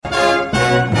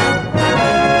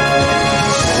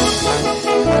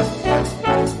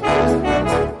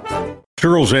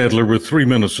Charles Adler with 3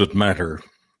 Minutes That Matter,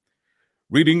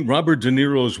 reading Robert De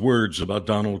Niro's words about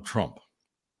Donald Trump.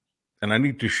 And I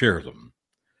need to share them.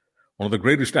 One of the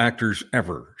greatest actors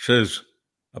ever says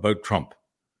about Trump,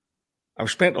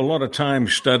 "I've spent a lot of time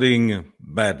studying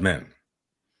bad men,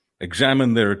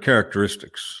 examined their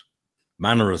characteristics,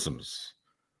 mannerisms,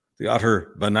 the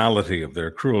utter banality of their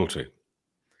cruelty.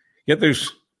 Yet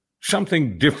there's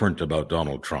something different about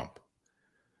Donald Trump.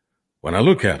 When I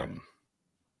look at him,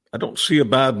 I don't see a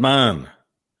bad man.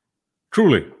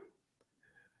 Truly,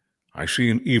 I see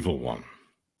an evil one.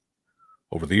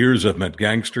 Over the years, I've met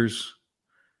gangsters.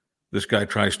 This guy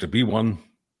tries to be one.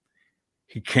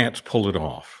 He can't pull it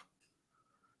off.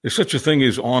 There's such a thing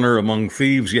as honor among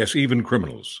thieves. Yes, even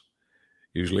criminals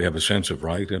usually have a sense of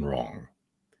right and wrong.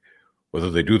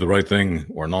 Whether they do the right thing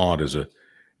or not is a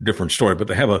different story, but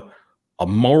they have a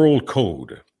moral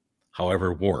code,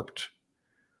 however warped.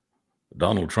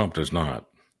 Donald Trump does not.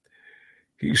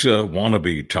 He's a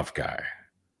wannabe tough guy.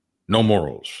 No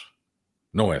morals,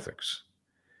 no ethics,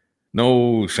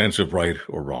 no sense of right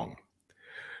or wrong,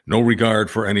 no regard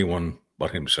for anyone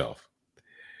but himself.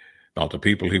 Not the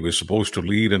people he was supposed to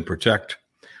lead and protect,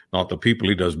 not the people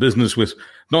he does business with,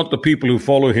 not the people who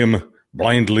follow him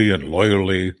blindly and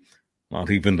loyally,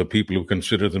 not even the people who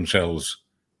consider themselves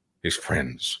his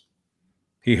friends.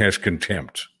 He has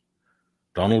contempt.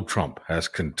 Donald Trump has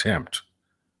contempt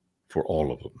for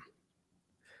all of them.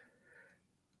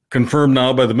 Confirmed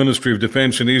now by the Ministry of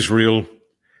Defense in Israel,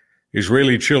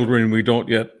 Israeli children, we don't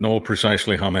yet know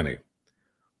precisely how many,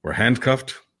 were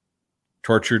handcuffed,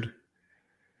 tortured,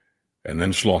 and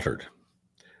then slaughtered.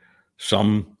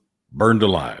 Some burned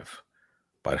alive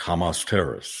by Hamas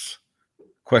terrorists.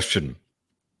 Question: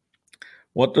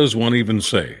 what does one even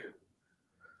say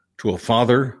to a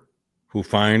father who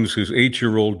finds his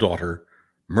 8-year-old daughter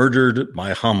murdered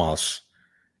by Hamas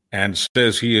and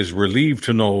says he is relieved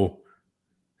to know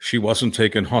she wasn't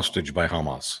taken hostage by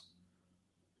Hamas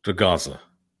to Gaza?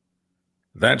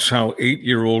 That's how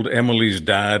 8-year-old Emily's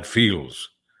dad feels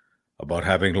about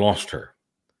having lost her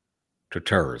to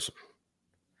terrorism.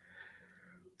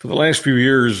 For the last few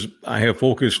years, I have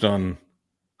focused on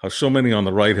how so many on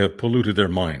the right have polluted their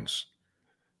minds,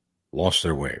 lost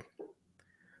their way.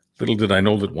 Little did I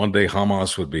know that one day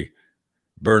Hamas would be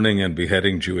burning and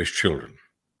beheading Jewish children.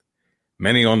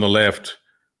 Many on the left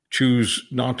choose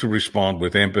not to respond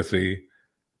with empathy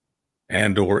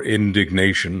and or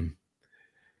indignation.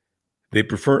 They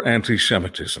prefer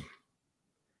anti-Semitism.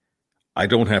 I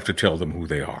don't have to tell them who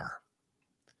they are.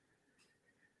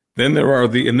 Then there are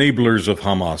the enablers of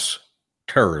Hamas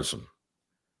terrorism,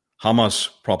 Hamas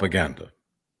propaganda,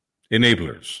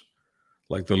 enablers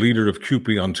like the leader of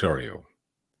CUPE Ontario.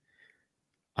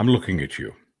 I'm looking at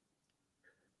you,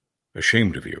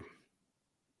 ashamed of you,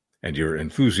 and your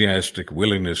enthusiastic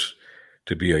willingness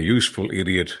to be a useful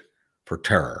idiot for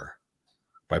terror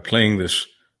by playing this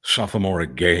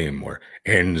sophomoric game where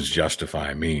ends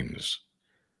justify means,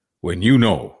 when you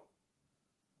know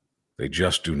they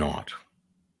just do not.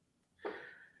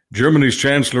 Germany's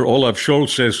Chancellor Olaf Scholz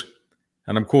says,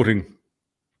 and I'm quoting,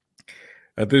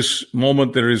 "At this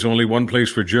moment there is only one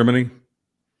place for Germany.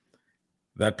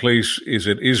 That place is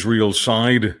at Israel's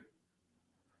side.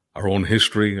 Our own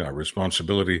history, our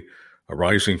responsibility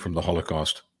arising from the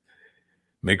Holocaust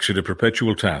makes it a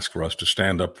perpetual task for us to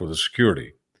stand up for the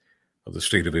security of the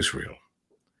state of Israel."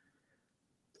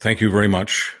 Thank you very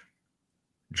much,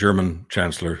 German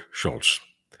Chancellor Scholz.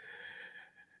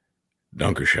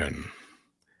 Dankeschön.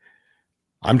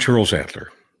 I'm Charles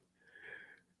Adler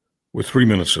with 3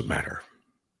 Minutes That Matter.